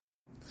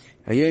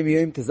היום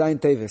יום תזין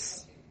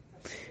טייבס.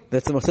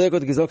 וצמח צדק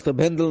עוד גזוקת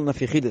רב הנדל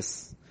נף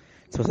יחידס.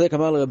 צמח צדק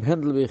אמר לרב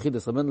הנדל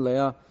ביחידס. רב הנדל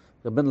היה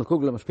רב הנדל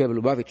קוגלה משפיע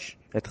בלובביץ'.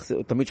 היה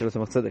תמיד של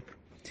צמח צדק.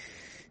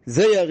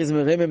 זה יאריז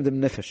מרמם דם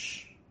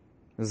נפש.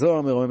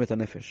 זוהר מרומם את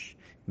הנפש.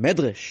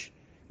 מדרש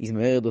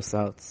יזמר דוס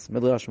ארץ.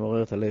 מדרש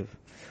מעורר את הלב.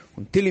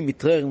 ונטילים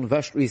מתררן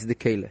ושלו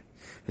יסדקלה.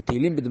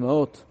 ותהילים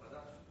בדמעות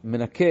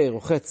מנקה,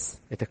 רוחץ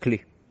את הכלי.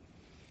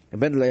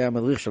 רב הנדל היה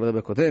המדריך של רב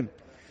הקודם.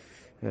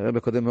 הרב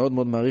הקודם מאוד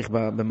מאוד מעריך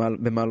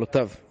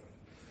במעלותיו.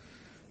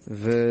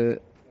 והרב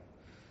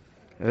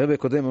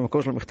הקודם,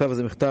 המקור של המכתב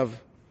הזה מכתב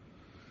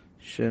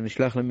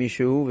שנשלח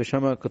למישהו,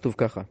 ושם כתוב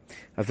ככה: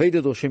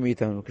 אביידה דורשים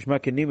מאיתנו, כשמה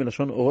כנים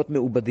מלשון אורות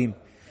מעובדים,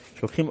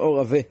 שלוקחים אור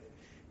עבה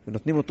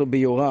ונותנים אותו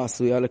ביורה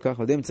עשויה לכך,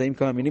 ועדי אמצעים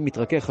כמה מינים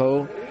מתרכך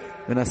האור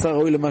ונעשה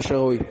ראוי למה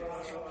שראוי.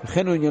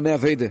 וכן הוא ענייני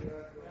אביידה.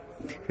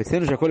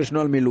 ואצלנו שהכל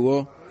ישנו על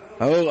מילואו,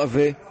 האור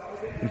עבה,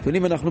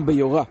 ונתונים אנחנו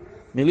ביורה,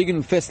 מליגן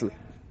ופסל.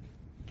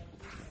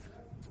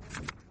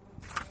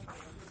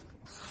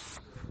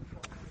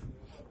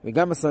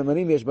 וגם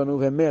הסממנים יש בנו,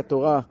 והמי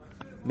התורה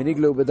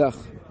מנגלה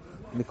ובדח.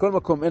 מכל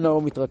מקום אין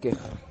האור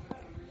מתרכך.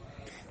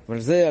 אבל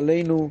זה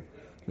עלינו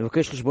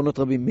לבקש חשבונות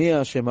רבים. מי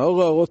השם?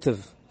 האור הרוטב.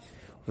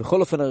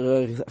 ובכל אופן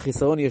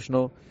החיסרון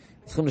ישנו.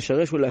 צריכים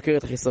לשרש ולהכיר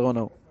את החיסרון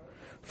ההוא.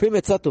 לפעמים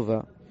עצה טובה,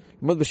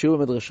 ללמוד בשיעור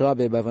במדרש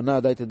רבה, בהבנה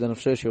עדית את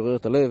הנפשה שיעורר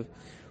את הלב,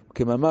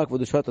 וכמאמר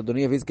כבוד ושפט,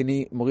 אדוני אבי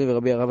זקני מורי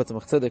ורבי הרב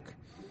צמח צדק.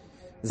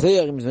 זה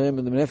ירים זמרים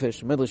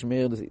בנפש, מדרש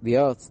מאיר די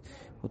ארץ,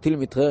 וטיל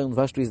מתררן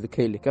ושלו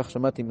יסדקלי. כך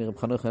שמעתי מרב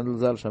חנוך הנדל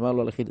ז"ל שאמר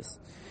לו על יחידס.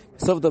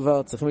 בסוף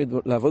דבר צריכים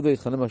לעבוד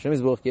ולהתחנן בהשם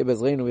יזברך, כי יהיה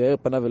בעזרנו ויאר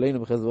פניו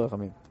אלינו בחסד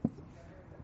ורחמים.